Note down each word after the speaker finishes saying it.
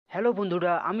Hello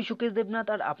বন্ধুরা, আমি সুকেশ দেবনাথ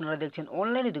আর আপনারা দেখছেন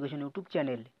অনলাইন এডুকেশন ইউটিউব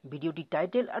চ্যানেল। ভিডিওটি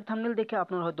টাইটেল আর থাম্বনেল দেখে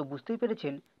আপনারা হয়তো বুঝতেই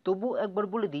পেরেছেন, তবুও একবার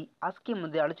বলে দিই। আজকে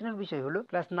আমাদের আলোচনার বিষয় হলো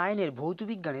ক্লাস 9-এর ভৌত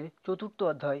বিজ্ঞানের চতুর্থ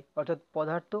অধ্যায় অর্থাৎ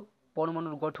পদার্থ,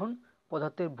 পরমাণুর গঠন,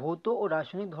 পদার্থের ভৌত ও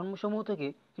রাসায়নিক ধর্মসমূহ থেকে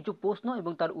কিছু প্রশ্ন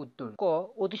এবং তার উত্তর। ক,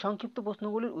 অতি সংক্ষিপ্ত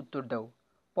প্রশ্নগুলির উত্তর দাও।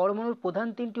 পরমাণুর প্রধান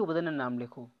তিনটি উপাদানের নাম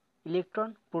লেখো। ইলেকট্রন,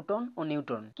 প্রোটন ও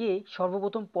নিউট্রন। কে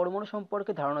সর্বপ্রথম পরমাণু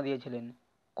সম্পর্কে ধারণা দিয়েছিলেন?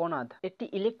 কনাদ। একটি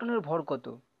ইলেকট্রনের ভর কত?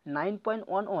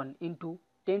 9.11 ইন্টু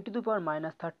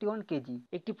 10⁻³ কেজি।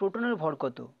 একটি প্রোটনের ভর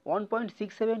কত?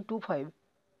 1.6725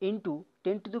 ইন্টু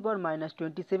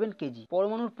 10⁻27 কেজি।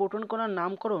 পরমাণুর প্রোটন কণার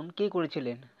নামকরণ কে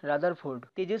করেছিলেন? রাদারফোর্ড।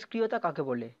 তেজস্ক্রিয়তা কাকে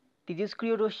বলে?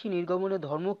 তেজস্ক্রিয় রশ্মি নির্গমনের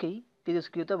ধর্মকেই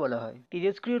তেজস্ক্রিয়তা বলা হয়।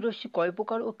 তেজস্ক্রিয় রশ্মি কয়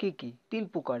প্রকার ও কি কি? 3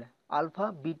 প্রকার, আলফা,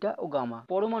 বিটা ও গামা।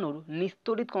 পরমাণুর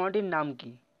নিস্তড়িত কণাটির নাম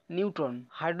কি? নিউট্রন।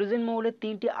 হাইড্রোজেন মৌলের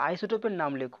 3টি আইসোটোপের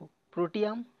নাম লেখো।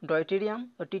 প্রোটিয়াম, ডয়টেরিয়াম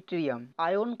ও ট্রিটিরিয়াম।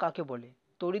 আয়ন কাকে বলে?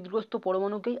 তড়িৎগ্রস্ত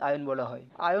পরমাণুকেই আয়ন বলা হয়।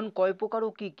 আয়ন কয় প্রকার ও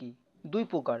কি কি? 2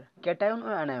 প্রকার, ক্যাটায়ন ও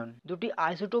অ্যানায়ন। দুটি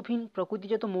আইসোটোপহীন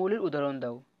প্রকৃতিজাত মৌলের উদাহরণ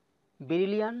দাও।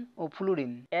 বেরিলিয়াম ও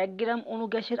ফ্লুরিন। 1 গ্রাম অণু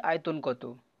গ্যাসের আয়তন কত?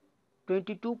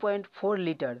 22.4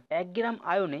 লিটার। 1 গ্রাম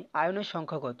আয়নে আয়নের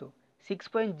সংখ্যা কত?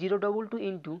 6.022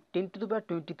 ইন্টু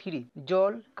 10⁻23।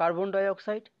 জল, carbon die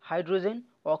oxide, hydrogen,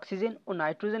 oxygen ও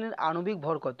নাইট্রোজেনের আণবিক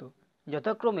ভর কত?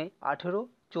 যথাক্রমে 18,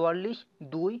 44,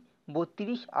 2,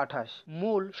 32, 28।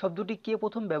 মোল শব্দটি কে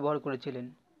প্রথম ব্যবহার করেছিলেন?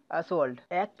 অ্যাসওয়াল্ড।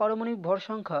 এক পারমাণবিক ভর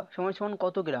সংখ্যা সমান সমান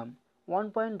কত গ্রাম?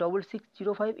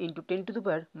 1.6605 ইন্টু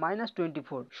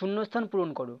 10⁻24। শূন্যস্থান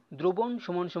পূরণ করো। দ্রবণ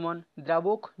সমান সমান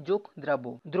দ্রাবক যোগ দ্রাব্য।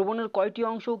 দ্রবণের কয়টি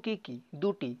অংশ ও কি কি?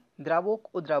 2টি, দ্রাবক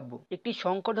ও দ্রাব্য। একটি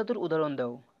সংকর ধাতুর উদাহরণ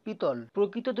দাও। পিতল।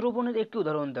 প্রকৃত দ্রবণের একটি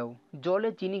উদাহরণ দাও। জলে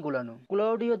চিনি গোলানো।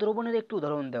 ক্লোরীয় দ্রবণের একটি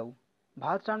উদাহরণ দাও।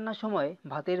 ভাত রান্নার সময়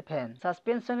ভাতের ফ্যান।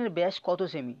 সাসপেনশনের ব্যাস কত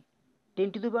সেমি?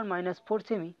 10⁻⁴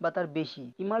 সেমি বা তার বেশি।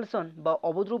 ইমালশন বা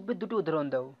অবদ্রব্যের দুটি উদাহরণ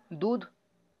দাও। দুধ,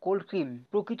 কোল্ড ক্রিম।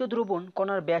 প্রকৃত দ্রবণ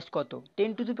কণার ব্যাস কত?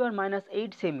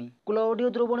 10⁻⁸ সেমি। ক্লোরীয়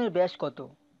দ্রবণের ব্যাস কত?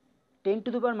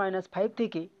 10⁻⁵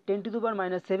 থেকে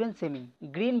 10⁻⁷ সেমি।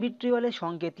 গ্রিন ভিট্রিয়লের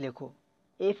সংকেত লেখো।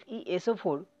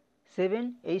 FeSO4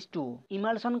 7H2O।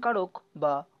 ইমালশন কারক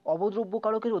বা অবদ্রব্য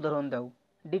কারকের উদাহরণ দাও।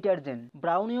 ডিটারজেন্ট।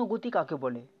 ব্রাউনীয় গতি কাকে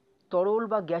বলে? তরল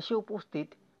বা গ্যাসে উপস্থিত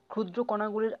ক্ষুদ্র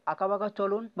কণাগুলির আঁকাবাঁকা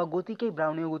চলন বা গতিকেই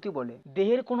ব্রাউনীয় গতি বলে।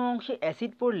 দেহের কোনো অংশে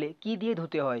অ্যাসিড পড়লে কি দিয়ে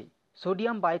ধুতে হয়?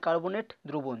 সোডিয়াম বাইকার্বনেট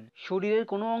দ্রবণ। শরীরের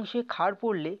কোনো অংশে ক্ষার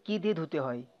পড়লে কি দিয়ে ধুতে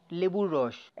হয়? লেবুর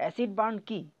রস। অ্যাসিড বার্ন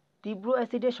কি? তীব্র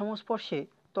অ্যাসিডের সংস্পর্শে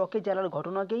ত্বকে জ্বালার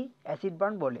ঘটনাকেই অ্যাসিড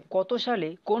বার্ন বলে। কত সালে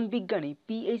কোন বিজ্ঞানী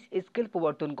পিএইচ স্কেল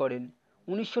প্রবর্তন করেন?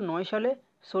 1909 সালে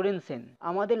সোরেনসেন।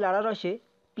 আমাদের লালারসে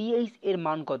পিএইচ এর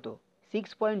মান কত?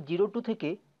 6.02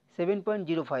 থেকে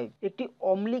 7.05। একটি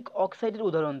অম্লিক অক্সাইডের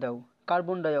উদাহরণ দাও।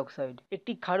 Carbon die oxide.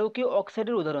 একটি ক্ষারকীয়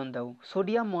অক্সাইডের উদাহরণ দাও।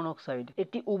 Sodium monoxide.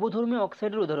 একটি উভধর্মী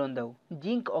অক্সাইডের উদাহরণ দাও।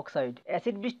 Zinc oxide.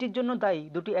 অ্যাসিড বৃষ্টির জন্য দায়ী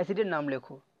দুটি অ্যাসিডের নাম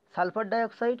লেখো। সালফার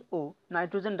ডাইঅক্সাইড ও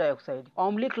নাইট্রোজেন ডাইঅক্সাইড।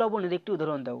 অম্লিক লবণের একটি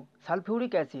উদাহরণ দাও।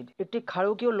 Sulphuric acid. একটি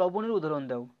ক্ষারকীয় লবণের উদাহরণ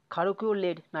দাও। ক্ষারকীয়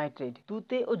লেড নাইট্রেট।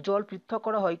 তুতে ও জল পৃথক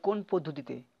করা হয় কোন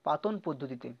পদ্ধতিতে? পাতন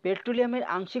পদ্ধতিতে। পেট্রোলিয়ামের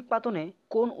আংশিক পাতনে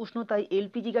কোন উষ্ণতায়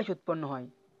এলপিজি গ্যাস উৎপন্ন হয়?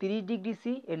 30°C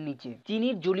এর নিচে।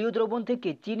 চিনির জলীয় দ্রবণ থেকে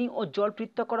চিনি ও জল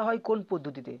পৃথক করা হয় কোন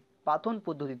পদ্ধতিতে? পাতন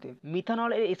পদ্ধতিতে।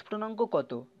 মিথানল এর স্ফুটনাঙ্ক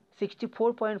কত?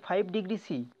 64.5°C।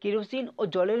 কেরোসিন ও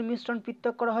জলের মিশ্রণ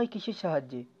পৃথক করা হয় কিসের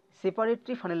সাহায্যে?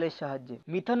 সেপারেটরি ফানেলের সাহায্যে।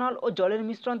 মিথানল ও জলের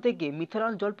মিশ্রণ থেকে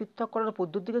মিথানল জল পৃথক করার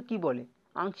পদ্ধতিকে কি বলে?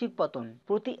 আংশিক পাতন।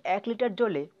 প্রতি 1 লিটার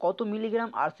জলে কত মিলিগ্রাম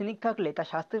আর্সেনিক থাকলে তা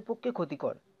স্বাস্থ্যের পক্ষে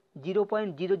ক্ষতিকর?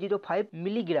 0.005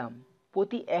 মিলিগ্রাম।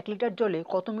 প্রতি 1 লিটার জলে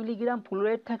কত মিলিগ্রাম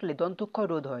ফ্লুরাইড থাকলে দন্তক্ষয়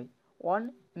রোধ হয়? 1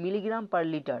 মিলিগ্রাম পার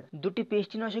লিটার। দুটি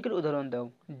পেস্টিনাশকের উদাহরণ দাও।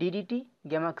 DDT,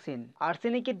 Gammexane.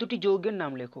 আর্সেনিকের দুটি যৌগের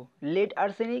নাম লেখো। Lead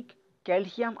arsenic,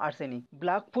 calcium arsenic.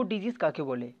 Blackfoot disease কাকে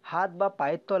বলে? হাত বা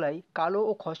পায়ের তলায় কালো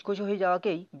ও খসখসে হয়ে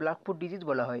যাওয়াকেই ব্ল্যাকফুট ডিজিজ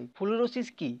বলা হয়। ফ্লুরোসিস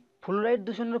কি? ফ্লুরাইড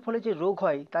দূষণের ফলে যে রোগ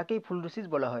হয় তাকেই ফ্লুরোসিস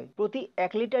বলা হয়। প্রতি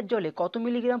 1 লিটার জলে কত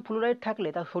মিলিগ্রাম ফ্লুরাইড থাকলে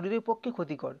তা শরীরের পক্ষে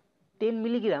ক্ষতিকর? 10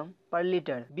 মিলিগ্রাম পার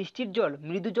লিটার। বৃষ্টির জল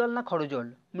মৃদু জল না ক্ষার জল?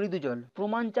 মৃদু জল।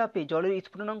 প্রমাণ চাপে জলের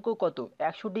স্ফুটনাঙ্ক কত?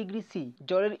 100°C।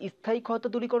 জলের স্থায়ী ক্ষত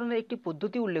দূরীকরণের একটি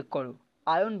পদ্ধতি উল্লেখ করো।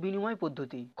 আয়ন বিনিময়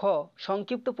পদ্ধতি। খ,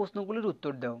 সংক্ষিপ্ত প্রশ্নগুলির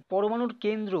উত্তর দাও। পরমাণুর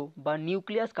কেন্দ্র বা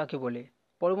নিউক্লিয়াস কাকে বলে?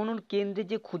 পরমাণুর কেন্দ্রে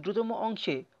যে ক্ষুদ্রতম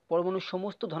অংশে পরমাণুর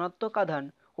সমস্ত ধনাত্মক আধান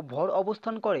ও ভর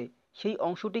অবস্থান করে সেই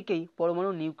অংশটিকেই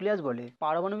পরমাণুর নিউক্লিয়াস বলে।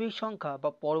 পারমাণবিক সংখ্যা বা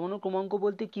পরমাণু ক্রমাঙ্ক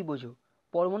বলতে কি বোঝো?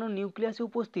 পরমাণুর নিউক্লিয়াসে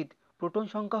উপস্থিত প্রোটন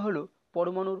সংখ্যা হলো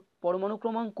পরমাণুর পরমাণু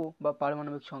ক্রমাঙ্ক বা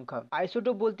পারমাণবিক সংখ্যা।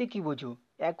 আইসোটোপ বলতে কি বোঝো?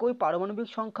 একই পারমাণবিক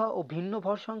সংখ্যা ও ভিন্ন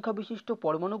ভর সংখ্যা বিশিষ্ট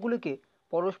পরমাণুগুলিকে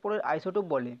পরস্পরের আইসোটোপ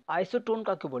বলে। আইসোটোন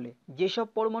কাকে বলে? যেসব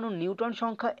পরমাণুর নিউট্রন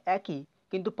সংখ্যা একই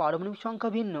কিন্তু পারমাণবিক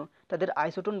সংখ্যা ভিন্ন তাদের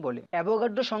আইসোটোন বলে।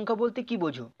 অ্যাভোগাড্রো সংখ্যা বলতে কি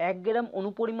বোঝো? 1 গ্রাম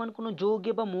অণুপরিমাণ কোনো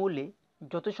যৌগে বা মৌলে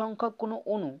যত সংখ্যক কোনো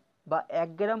অণু বা 1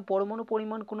 গ্রাম পরমাণু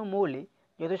পরিমাণ কোনো মৌলে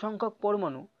যত সংখ্যক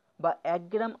পরমাণু বা 1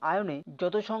 গ্রাম আয়নে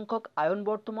যত সংখ্যক আয়ন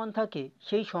বর্তমান থাকে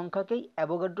সেই সংখ্যাকেই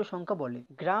অ্যাভোগাড্রো সংখ্যা বলে।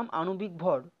 গ্রাম আণবিক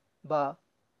ভর বা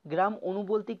গ্রাম অণু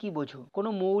বলতে কি বোঝো? কোনো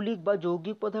মৌলিক বা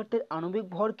যৌগিক পদার্থের আণবিক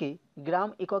ভরকে গ্রাম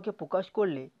এককে প্রকাশ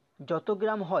করলে যত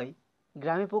গ্রাম হয়,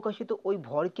 গ্রামে প্রকাশিত ওই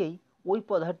ভরকেই ওই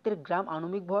পদার্থের গ্রাম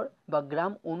আণবিক ভর বা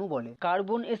গ্রাম অণু বলে।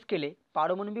 কার্বন স্কেলে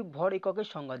পারমাণবিক ভর এককের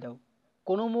সংজ্ঞা দাও।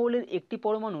 কোনো মৌলের একটি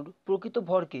পরমাণুর প্রকৃত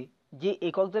ভরকে যে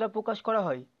একক দ্বারা প্রকাশ করা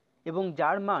হয় এবং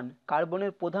যার মান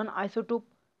কার্বনের প্রধান আইসোটোপ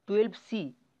 12C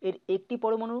এর একটি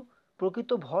পরমাণু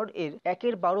প্রকৃত ভর এর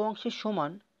 1/12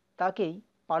 সমান, তাকেই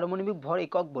পারমাণবিক ভর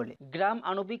একক বলে। গ্রাম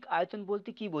আণবিক আয়তন বলতে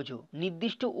কি বোঝো?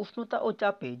 নির্দিষ্ট উষ্ণতা ও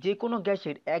চাপে যে কোনো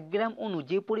গ্যাসের 1 গ্রাম অণু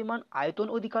যে পরিমাণ আয়তন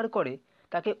অধিকার করে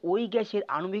তাকে ওই গ্যাসের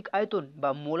আণবিক আয়তন বা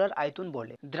মোলার আয়তন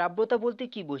বলে। দ্রাব্যতা বলতে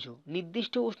কি বোঝো?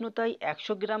 নির্দিষ্ট উষ্ণতায়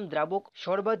 100 গ্রাম দ্রাবক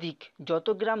সর্বাধিক যত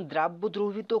গ্রাম দ্রাব্য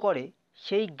দ্রবীভূত করে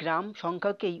সেই গ্রাম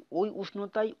সংখ্যাকেই ওই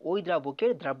উষ্ণতায় ওই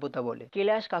দ্রাবকের দ্রাব্যতা বলে।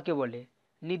 কেলাস কাকে বলে?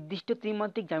 নির্দিষ্ট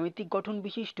ত্রিমাত্রিক জ্যামিতিক গঠন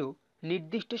বিশিষ্ট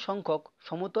নির্দিষ্ট সংখ্যক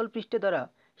সমতল পৃষ্ঠ দ্বারা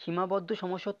সীমাবদ্ধ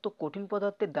সমসত্ব কঠিন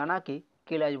পদার্থের দানাকে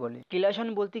কেলাস বলে। কেলাসন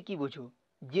বলতে কি বোঝো?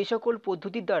 যে সকল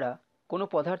পদ্ধতির দ্বারা কোনো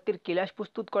পদার্থের কেলাস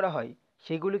প্রস্তুত করা হয়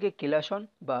সেগুলিকে কেলাসন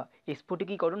বা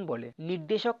স্ফটিকীকরণ বলে।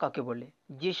 নির্দেশক কাকে বলে?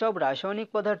 যেসব রাসায়নিক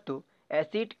পদার্থ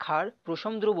অ্যাসিড, ক্ষার,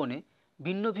 প্রশম দ্রবণে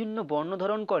ভিন্ন ভিন্ন বর্ণ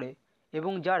ধারণ করে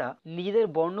এবং যারা নিজেদের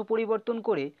বর্ণ পরিবর্তন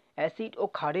করে অ্যাসিড ও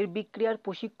ক্ষারের বিক্রিয়ার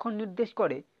প্রশিক্ষণ নির্দেশ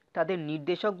করে তাদের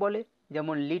নির্দেশক বলে,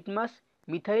 যেমন litmus,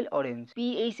 methyl orange.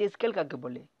 PH scale কাকে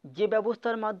বলে? যে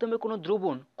ব্যবস্থার মাধ্যমে কোনো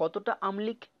দ্রবণ কতটা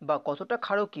আম্লিক বা কতটা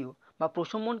ক্ষারকীয় বা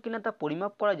প্রশমন কিনা তা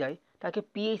পরিমাপ করা যায় তাকে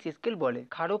পিএইচ স্কেল বলে।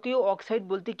 ক্ষারকীয় অক্সাইড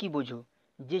বলতে কি বোঝো?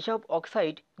 যেসব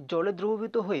অক্সাইড জলে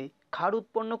দ্রবীভূত হয়ে ক্ষার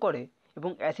উৎপন্ন করে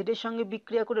এবং অ্যাসিডের সঙ্গে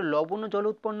বিক্রিয়া করে লবণ ও জল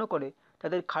উৎপন্ন করে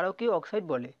তাদের ক্ষারকীয় অক্সাইড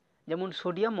বলে, যেমন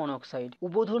সোডিয়াম মনোক্সাইড।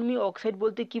 উভধর্মী অক্সাইড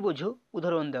বলতে কি বোঝো?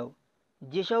 উদাহরণ দাও।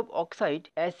 যেসব অক্সাইড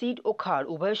অ্যাসিড ও ক্ষার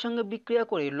উভয়ের সঙ্গে বিক্রিয়া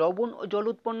করে লবণ ও জল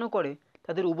উৎপন্ন করে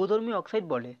তাদের উভধর্মী অক্সাইড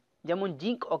বলে, যেমন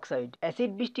জিঙ্ক অক্সাইড।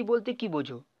 অ্যাসিড বৃষ্টি বলতে কি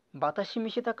বোঝো? বাতাসে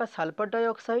মিশে থাকা সালফার ডাই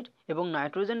অক্সাইড এবং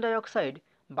নাইট্রোজেন ডাই অক্সাইড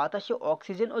বাতাসে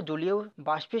অক্সিজেন ও জলীয়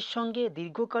বাষ্পের সঙ্গে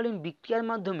দীর্ঘকালীন বিক্রিয়ার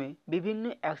মাধ্যমে বিভিন্ন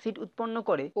অ্যাসিড উৎপন্ন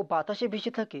করে ও বাতাসে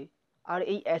ভেসে থাকে, আর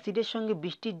এই অ্যাসিডের সঙ্গে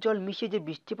বৃষ্টির জল মিশে যে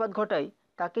বৃষ্টিপাত ঘটায়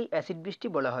তাকেই অ্যাসিড বৃষ্টি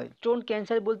বলা হয়। স্টোন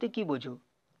ক্যান্সার বলতে কি বোঝো?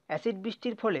 অ্যাসিড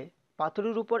বৃষ্টির ফলে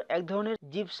পাথরের উপর এক ধরনের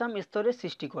জিপসাম স্তরের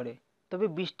সৃষ্টি করে, তবে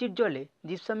বৃষ্টির জলে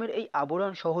জিপসামের এই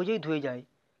আবরণ সহজেই ধুয়ে যায়,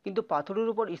 কিন্তু পাথরের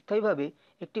উপর স্থায়ীভাবে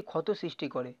একটি ক্ষত সৃষ্টি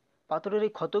করে। পাথরের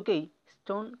এই ক্ষতকেই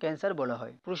স্টোন ক্যান্সার বলা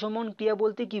হয়। প্রশমন ক্রিয়া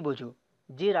বলতে কি বোঝো?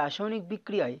 যে রাসায়নিক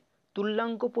বিক্রিয়ায়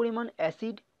তুল্যাঙ্ক পরিমাণ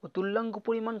অ্যাসিড ও তুল্যাঙ্ক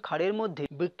পরিমাণ ক্ষারের মধ্যে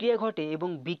বিক্রিয়া ঘটে এবং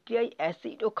বিক্রিয়ায়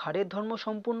অ্যাসিড ও ক্ষারের ধর্ম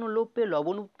সম্পূর্ণ লোপ পেয়ে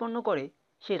লবণ উৎপন্ন করে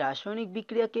সেই রাসায়নিক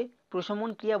বিক্রিয়াকে প্রশমন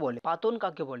ক্রিয়া বলে। পাতন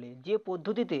কাকে বলে? যে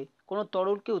পদ্ধতিতে কোনো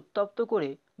তরলকে উত্তপ্ত করে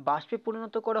বাষ্পে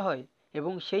পরিণত করা হয়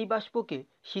এবং সেই বাষ্পকে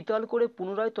শীতল করে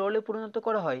পুনরায় তরলে পরিণত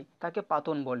করা হয় তাকে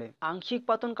পাতন বলে। আংশিক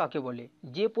পাতন কাকে বলে?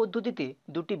 যে পদ্ধতিতে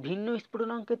দুটি ভিন্ন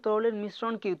স্ফুটনাঙ্কের তরলের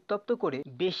মিশ্রণকে উত্তপ্ত করে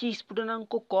বেশি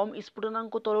স্ফুটনাঙ্ক কম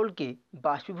স্ফুটনাঙ্ক তরলকে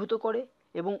বাষ্পীভূত করে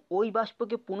এবং ওই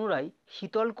বাষ্পকে পুনরায়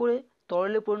শীতল করে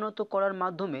তরলে পরিণত করার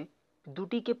মাধ্যমে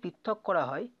দুটিকে পৃথক করা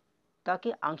হয় তাকে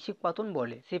আংশিক পাতন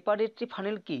বলে। সেপারেটরি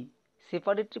ফানেল কি?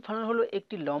 সেপারেটরি ফানেল হলো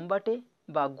একটি লম্বাটে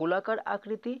বা গোলাকার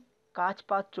আকৃতি কাচ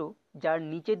পাত্র যার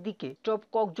নিচের দিকে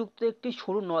স্টপককযুক্ত একটি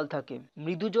সরু নল থাকে।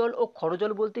 মৃদু জল ও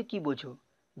ক্ষরজল বলতে কি বোঝো?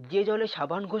 যে জলে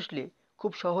সাবান ঘষলে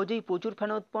খুব সহজেই প্রচুর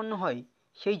ফেনা উৎপন্ন হয়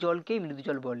সেই জলকেই মৃদু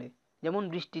জল বলে, যেমন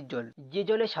বৃষ্টির জল। যে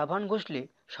জলে সাবান ঘষলে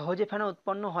সহজে ফেনা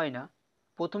উৎপন্ন হয় না,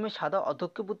 প্রথমে সাদা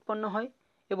অধক্ষেপ উৎপন্ন হয়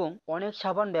এবং অনেক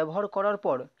সাবান ব্যবহার করার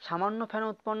পর সামান্য ফেনা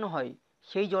উৎপন্ন হয়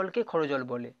সেই জলকে ক্ষরজল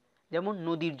বলে, যেমন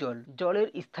নদীর জল। জলের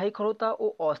স্থায়ী ক্ষরতা ও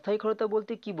অস্থায়ী ক্ষরতা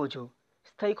বলতে কি বোঝো?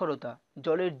 স্থায়ী ক্ষরতা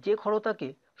জলের যে ক্ষরতাকে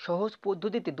সহজ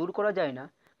পদ্ধতিতে দূর করা যায় না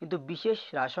কিন্তু বিশেষ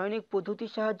রাসায়নিক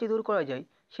পদ্ধতির সাহায্যে দূর করা যায়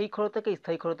সেই ক্ষরতাকে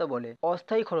স্থায়ী ক্ষরতা বলে।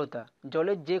 অস্থায়ী ক্ষরতা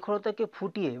জলের যে ক্ষরতাকে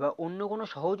ফুটিয়ে বা অন্য কোনো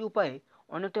সহজ উপায়ে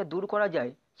অনেকটা দূর করা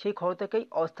যায় সেই ক্ষরতাকেই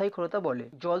অস্থায়ী ক্ষরতা বলে।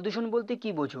 জল দূষণ বলতে কি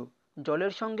বোঝো?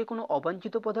 জলের সঙ্গে কোনো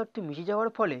অবাঞ্ছিত পদার্থ মিশে যাওয়ার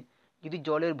ফলে যদি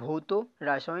জলের ভৌত,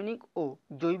 রাসায়নিক ও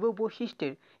জৈব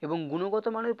বৈশিষ্ট্যের এবং গুণগত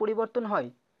মানের পরিবর্তন হয়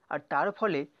আর তার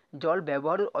ফলে জল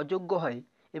ব্যবহারের অযোগ্য হয়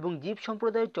এবং জীব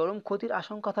সম্প্রদায়ের চরম ক্ষতির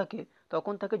আশঙ্কা থাকে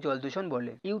তখন তাকে জল দূষণ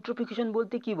বলে। ইউট্রোফিকেশন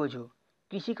বলতে কি বোঝো?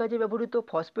 কৃষিকাজে ব্যবহৃত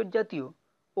ফসফেট জাতীয়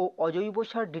ও অজৈব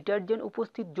সার, ডিটারজেন্ট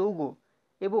উপস্থিত যৌগ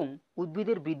এবং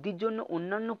উদ্ভিদের বৃদ্ধির জন্য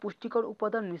অন্যান্য পুষ্টিকর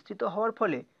উপাদান মিশ্রিত হওয়ার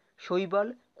ফলে শৈবাল,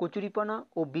 কচুরিপানা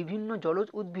ও বিভিন্ন জলজ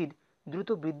উদ্ভিদ দ্রুত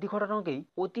বৃদ্ধি ঘটানোকেই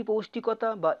অতিপৌষ্টিকতা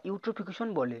বা ইউট্রোফিকেশন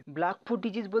বলে। ব্ল্যাক ফুট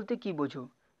ডিজিজ বলতে কী বোঝো?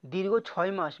 দীর্ঘ 6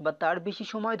 মাস বা তার বেশি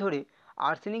সময় ধরে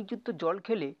আর্সেনিকযুক্ত জল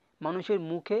খেলে মানুষের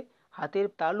মুখে, হাতের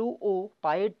তালু ও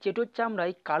পায়ের চেটোর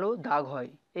চামড়ায় কালো দাগ হয়।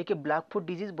 একে ব্ল্যাক ফুট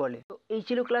ডিজিজ বলে। তো এই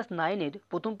ছিল ক্লাস 9-এর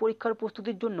প্রথম পরীক্ষার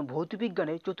প্রস্তুতির জন্য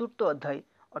ভৌতবিজ্ঞানের 4র্থ অধ্যায়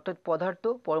অর্থাৎ পদার্থ,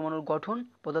 পরমাণুর গঠন,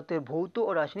 পদার্থের ভৌত ও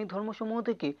রাসায়নিক ধর্মসমূহ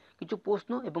থেকে কিছু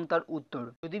প্রশ্ন এবং তার উত্তর।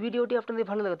 যদি ভিডিওটি আপনাদের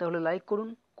ভালো লাগে তাহলে লাইক করুন,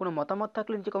 কোনো মতামত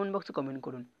থাকলে নিচে কমেন্ট বক্সে কমেন্ট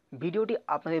করুন। ভিডিওটি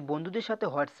আপনাদের বন্ধুদের সাথে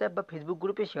হোয়াটসঅ্যাপ বা ফেসবুক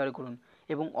গ্রুপে শেয়ার করুন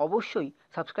এবং অবশ্যই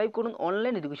সাবস্ক্রাইব করুন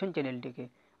অনলাইন এডুকেশন চ্যানেলটিকে।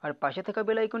 আর পাশে থাকা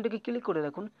বেল আইকনটিকে ক্লিক করে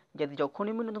রাখুন যাতে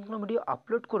যখনই আমি নতুন কোনো ভিডিও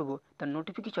আপলোড করব তার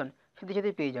নোটিফিকেশন সাথে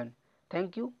সাথে পেয়ে যান। Thank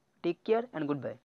you, take care and good bye.